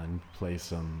 and play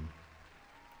some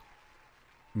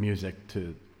music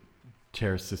to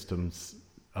tear systems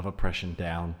of oppression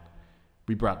down,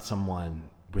 we brought someone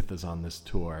with us on this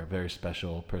tour, a very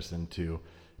special person to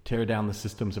tear down the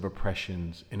systems of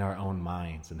oppressions in our own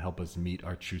minds and help us meet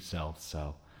our true selves.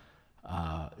 So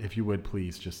if you would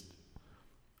please just,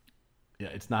 yeah,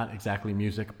 it's not exactly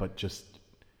music, but just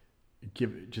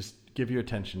give your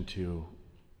attention to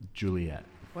Juliet.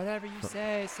 Whatever you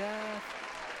say, Seth.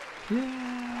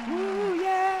 Yeah. Woo,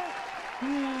 yeah!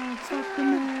 Yeah, fuck the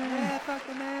man. Yeah, fuck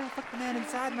the man. Fuck the man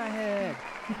inside my head.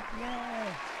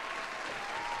 Yeah.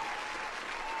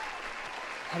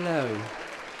 Hello,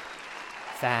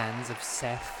 fans of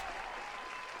Seth.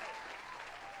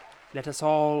 Let us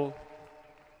all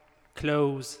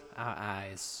close our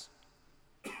eyes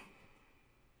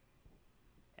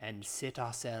and sit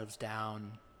ourselves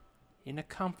down in a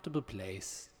comfortable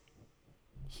place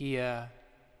here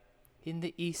in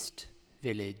the East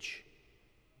Village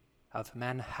of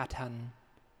Manhattan,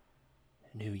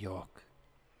 New York.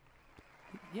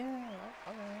 Yeah,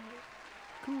 all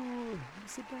right. Cool.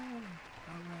 Sit down.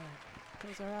 All right.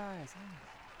 Close our eyes.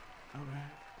 All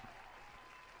right.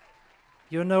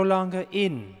 You're no longer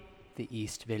in the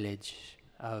East Village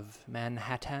of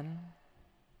Manhattan.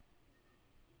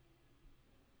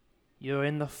 You're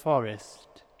in the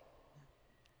forest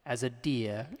as a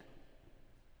deer.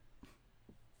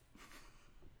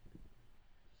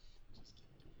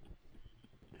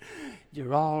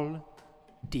 You're all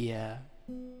deer.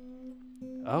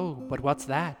 Oh, but what's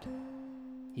that?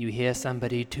 You hear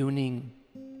somebody tuning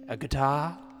a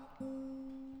guitar?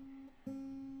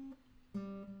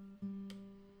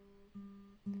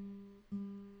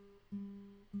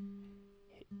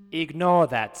 Ignore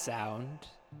that sound.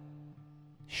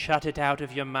 Shut it out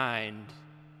of your mind.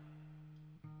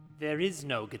 There is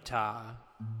no guitar.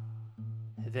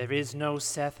 There is no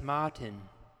Seth Martin.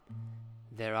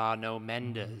 There are no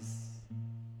Mendes.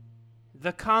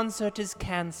 The concert is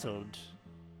cancelled.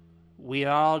 We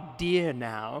are all deer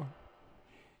now.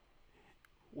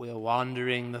 We're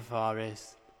wandering the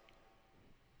forest,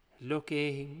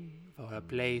 looking for a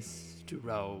place to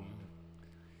roam.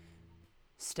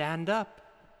 Stand up,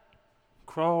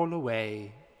 crawl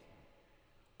away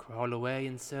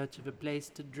in search of a place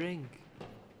to drink.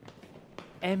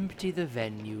 Empty the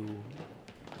venue.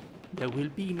 There will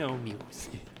be no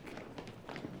music.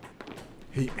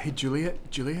 Hey, Juliet.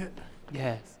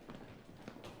 Yes.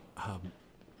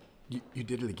 You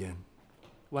did it again.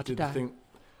 What Did did the I? thing.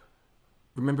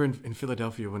 Remember in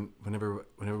Philadelphia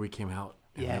whenever we came out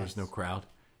and there was Yes. no crowd,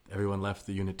 everyone left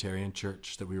the Unitarian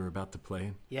church that we were about to play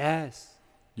in. Yes.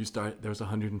 There was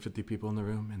 150 people in the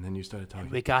room, and then you started talking.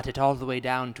 And we got it all the way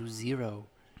down to 0.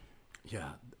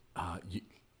 Yeah.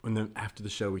 After the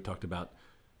show, we talked about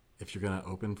if you're gonna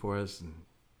open for us and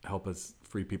help us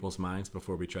free people's minds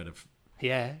before we try to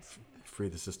Yes. free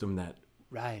the system. That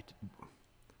Right.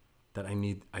 I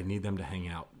need them to hang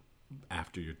out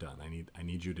after you're done. I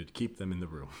need you to keep them in the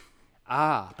room.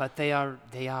 Ah, but they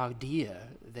are deer.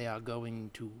 They are going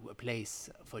to a place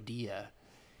for deer.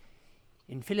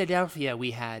 In Philadelphia,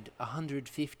 we had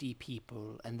 150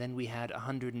 people, and then we had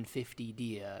 150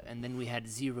 deer, and then we had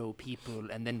 0 people,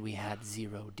 and then we had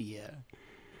 0 deer.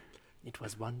 It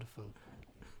was wonderful.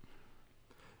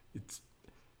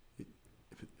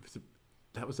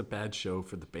 That was a bad show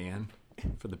for the band.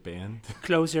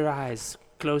 Close your eyes.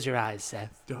 Close your eyes,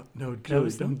 Seth. Juliet,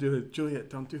 Close them. don't do it. Juliet,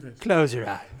 don't do this. Close your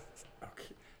eyes.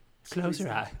 Okay. Close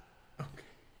your eye.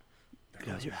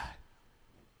 Close your eye.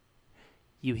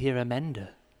 You hear a mender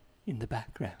in the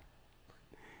background.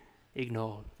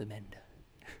 Ignore the mender.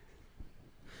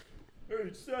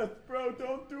 Hey, Seth, bro,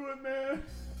 don't do it, man.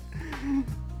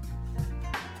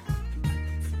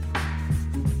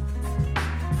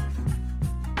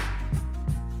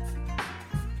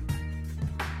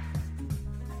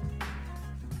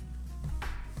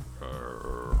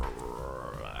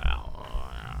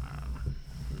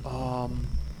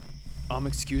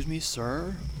 Excuse me,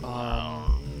 sir. Are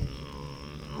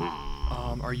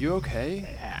you okay?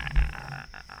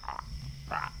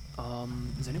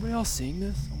 Is anybody else seeing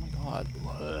this? Oh my god.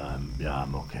 Yeah,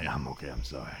 I'm okay. I'm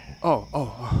sorry.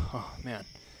 Oh, man.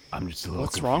 I'm just a little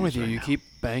What's wrong with you? confused You right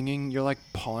keep banging, you're like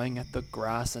pawing at the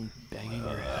grass and banging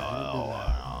your head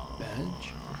into the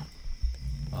bench.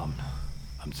 now.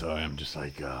 I'm sorry. I'm just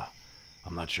like,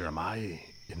 I'm not sure. Am I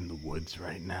in the woods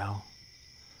right now?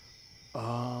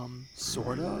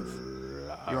 Sort of.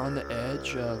 You're on the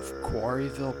edge of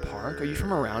Quarryville Park. Are you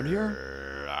from around here?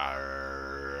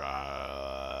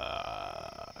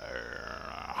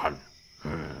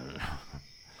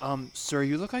 Sir,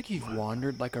 you look like you've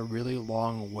wandered like a really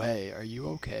long way. Are you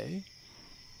okay?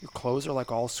 Your clothes are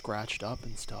like all scratched up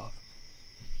and stuff.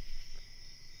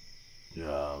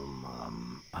 Yeah,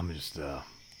 I'm just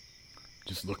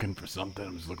looking for something.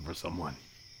 I'm just looking for someone.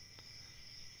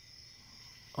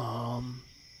 Just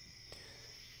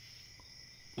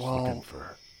looking Well,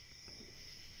 for.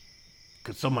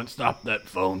 Could someone stop that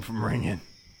phone from ringing?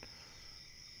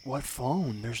 what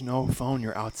phone? There's no phone.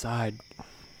 You're outside.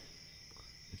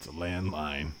 It's a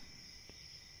landline.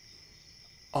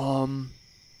 Oh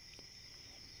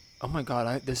my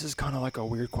god, this is kind of like a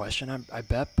weird question, I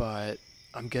bet, but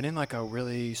I'm getting like a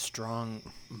really strong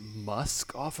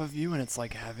musk off of you, and it's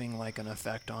like having like an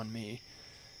effect on me.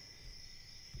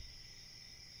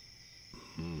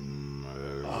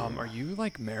 Are you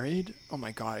like married? Oh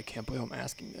my god, I can't believe I'm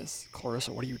asking this.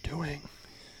 Clarissa, what are you doing?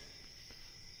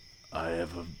 I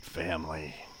have a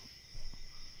family.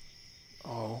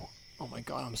 Oh my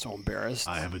god, I'm so embarrassed.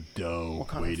 I have a doe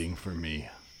waiting for me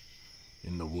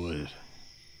in the wood.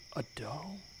 A doe?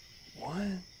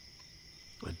 What?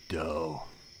 A doe.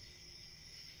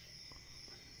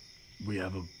 We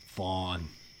have a fawn.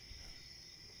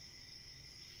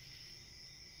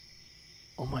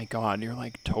 Oh my god, you're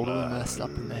like totally messed up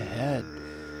in the head.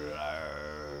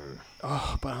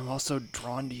 Oh, but I'm also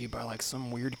drawn to you by like some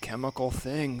weird chemical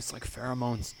things, like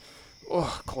pheromones.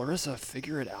 Oh, Clarissa,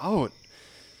 figure it out.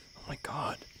 Oh my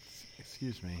god.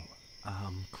 Excuse me.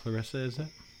 Clarissa, is it?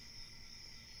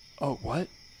 Oh, what?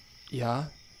 Yeah?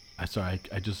 I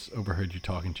just overheard you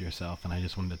talking to yourself, and I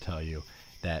just wanted to tell you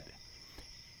that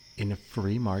in a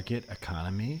free market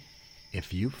economy,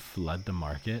 if you flood the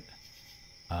market,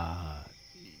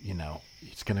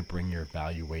 it's going to bring your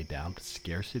value way down. But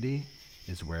scarcity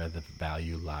is where the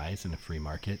value lies in a free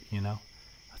market,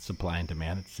 Supply and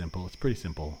demand, it's simple. It's pretty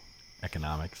simple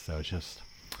economics. So it's just,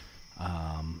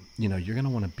 you're going to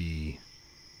want to be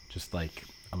just like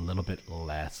a little bit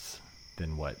less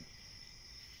than what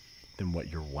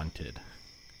you're wanted.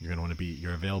 You're going to want to be,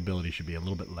 your availability should be a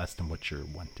little bit less than what you're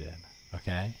wanted.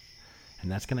 Okay?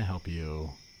 And that's going to help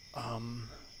you.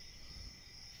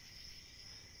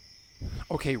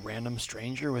 Okay, random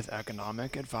stranger with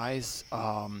economic advice.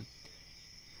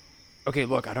 Okay,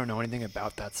 look, I don't know anything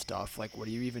about that stuff. Like, what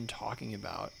are you even talking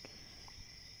about?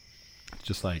 It's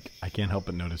just like, I can't help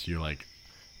but notice you're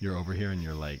over here and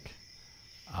you're like,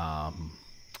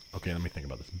 okay, let me think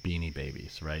about this. Beanie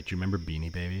Babies, right? Do you remember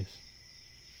Beanie Babies?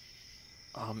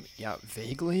 Yeah,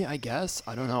 vaguely, I guess.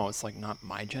 I don't know. It's like not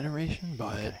my generation,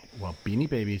 but... Okay. Well, Beanie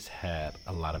Babies had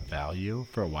a lot of value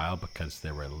for a while because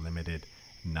there were limited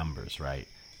numbers, right?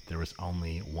 There was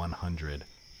only 100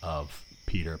 of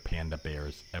Peter Panda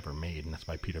Bears ever made, and that's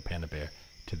why Peter Panda Bear,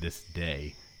 to this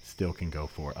day, still can go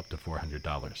for up to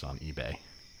 $400 on eBay.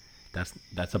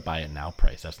 That's a buy it now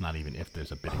price. That's not even if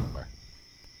there's a bidding war.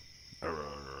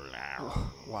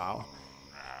 Wow.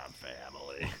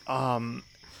 Family.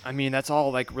 I mean, that's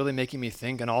all like really making me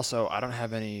think, and also I don't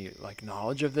have any like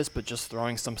knowledge of this, but just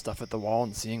throwing some stuff at the wall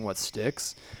and seeing what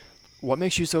sticks. What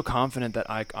makes you so confident that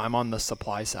I'm on the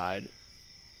supply side?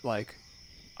 Like,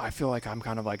 I feel like I'm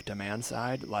kind of like demand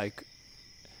side. Like,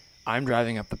 I'm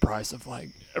driving up the price of like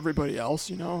everybody else,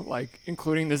 like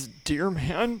including this deer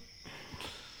man.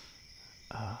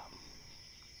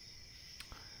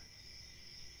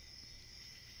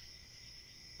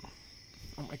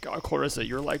 Oh my god, Clarissa,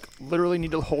 you're like literally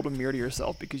need to hold a mirror to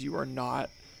yourself because you are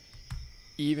not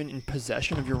even in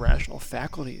possession of your rational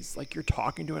faculties. Like, you're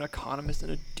talking to an economist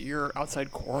and a deer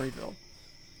outside Quarryville.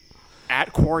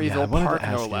 At Quarryville Park,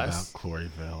 no less. About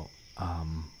Quarryville.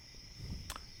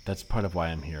 That's part of why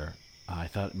I'm here. I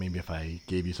thought maybe if I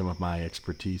gave you some of my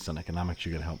expertise on economics,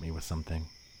 you could help me with something.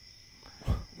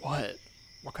 What?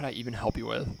 What could I even help you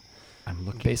with? I'm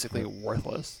looking basically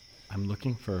worthless. I'm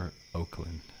looking for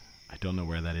Oakland. I don't know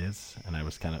where that is, and I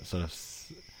was kind of sort of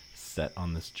set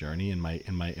on this journey in my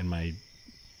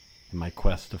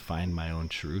quest to find my own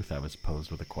truth. I was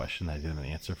posed with a question I didn't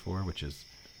answer for, which is,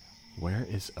 where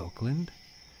is Oakland?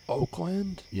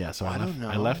 Oakland? Yeah, so I don't know.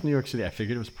 I left New York City. I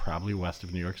figured it was probably west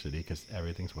of New York City because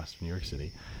everything's west of New York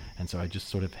City, and so I just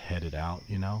sort of headed out,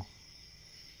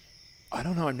 I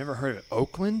don't know. I've never heard of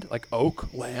Oakland. Like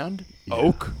oak land? Yeah.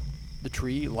 Oak? The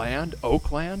tree? Land?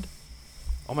 Oakland?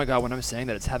 Oh my god, when I'm saying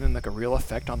that, it's having like a real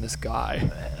effect on this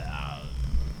guy.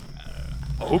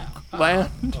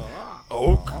 Oakland?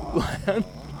 Oakland?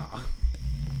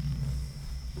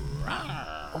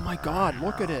 Oh my god,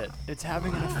 look at it. It's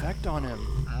having an effect on him.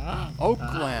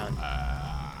 Oakland.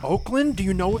 Oakland? Do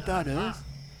you know what that is?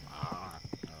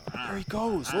 There he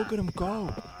goes. Look at him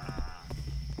go.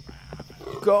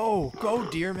 Go,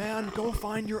 dear man. Go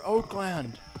find your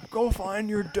Oakland. Go find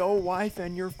your doe wife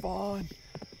and your fawn.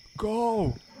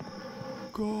 Go.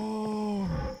 Oh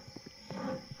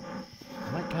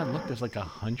my god, look, there's like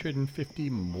 150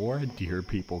 more deer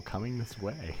people coming this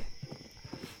way.